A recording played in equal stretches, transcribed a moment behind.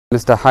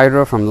Mr.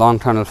 Hydro from Long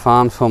Tunnel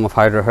Farms, home of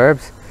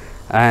HydroHerbs,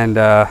 and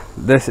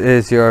this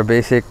is your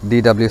basic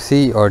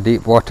DWC or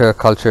deep water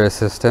culture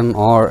system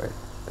or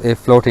a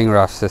floating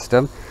raft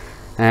system.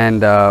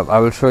 And I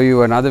will show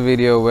you another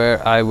video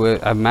where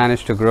I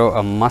managed to grow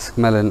a musk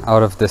melon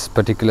out of this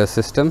particular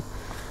system,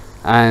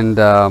 and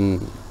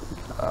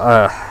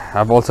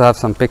I've also have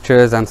some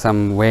pictures and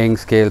some weighing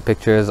scale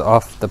pictures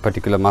of the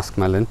particular musk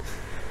melon.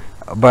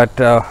 But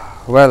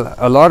well,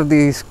 a lot of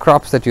these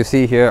crops that you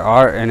see here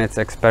are in its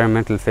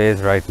experimental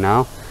phase right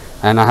now,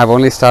 and I have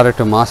only started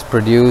to mass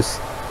produce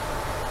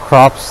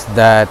crops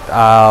that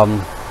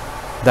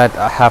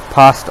have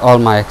passed all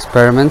my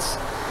experiments.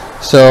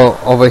 So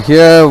over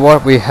here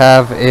what we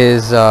have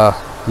is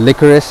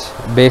licorice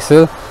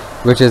basil,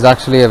 which is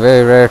actually a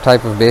very rare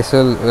type of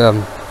basil.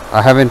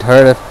 I haven't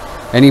heard of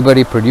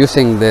anybody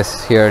producing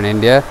this here in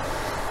India.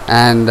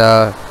 And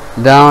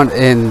down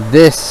in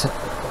this,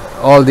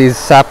 all these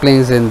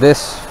saplings in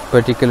this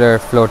particular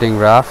floating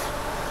raft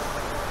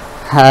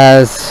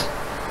has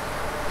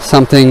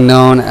something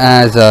known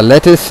as a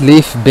lettuce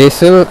leaf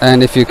basil,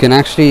 and if you can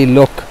actually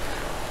look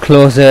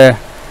closer,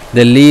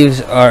 the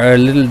leaves are a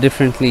little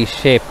differently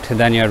shaped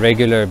than your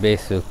regular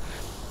basil.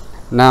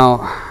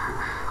 Now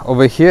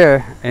over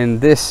here in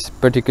this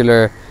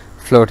particular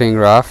floating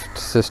raft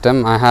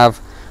system, I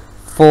have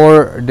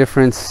 4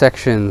 different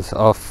sections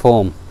of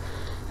foam,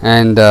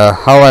 and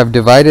how I've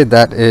divided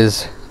that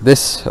is,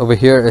 this over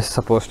here is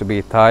supposed to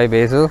be Thai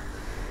basil,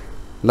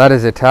 that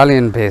is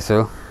Italian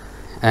basil,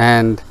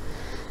 and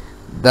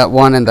that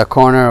one in the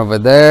corner over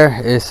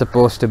there is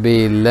supposed to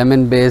be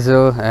lemon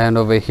basil, and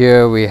over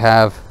here we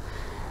have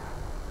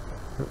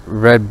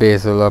red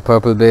basil or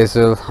purple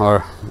basil,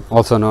 or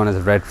also known as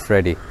red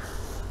Freddy.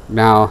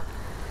 Now,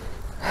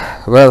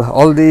 well,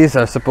 all these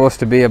are supposed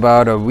to be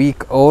about a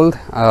week old.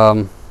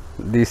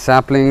 These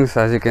saplings,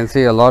 as you can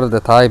see, a lot of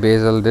the Thai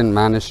basil didn't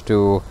manage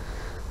to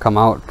come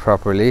out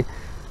properly,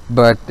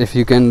 but if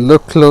you can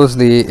look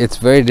closely, it's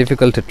very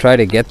difficult to try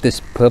to get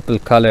this purple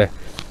color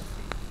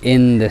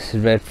in this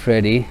red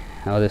Freddy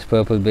or this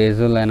purple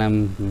basil, and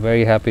I'm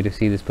very happy to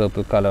see this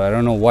purple color. I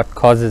don't know what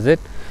causes it,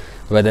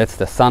 whether it's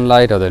the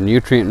sunlight or the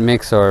nutrient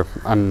mix, or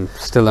I'm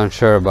still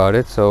unsure about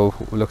it, so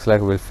looks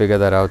like we'll figure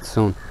that out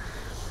soon.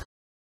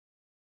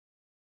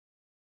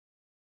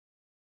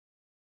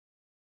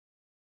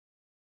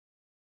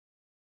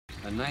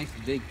 A nice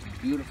big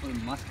beautiful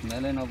musk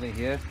melon over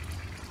here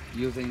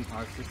using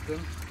our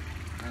system,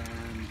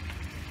 and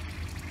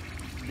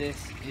this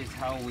is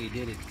how we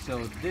did it.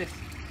 So this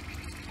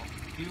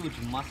huge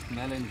musk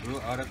melon grew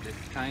out of this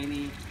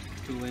tiny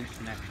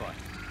 2-inch net pot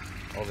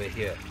over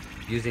here,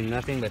 using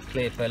nothing but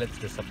clay pellets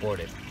to support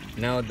it.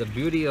 Now the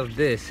beauty of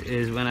this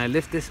is, when I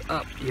lift this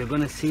up, you're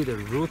going to see the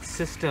root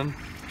system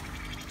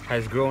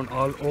has grown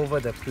all over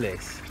the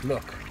place.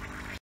 Look,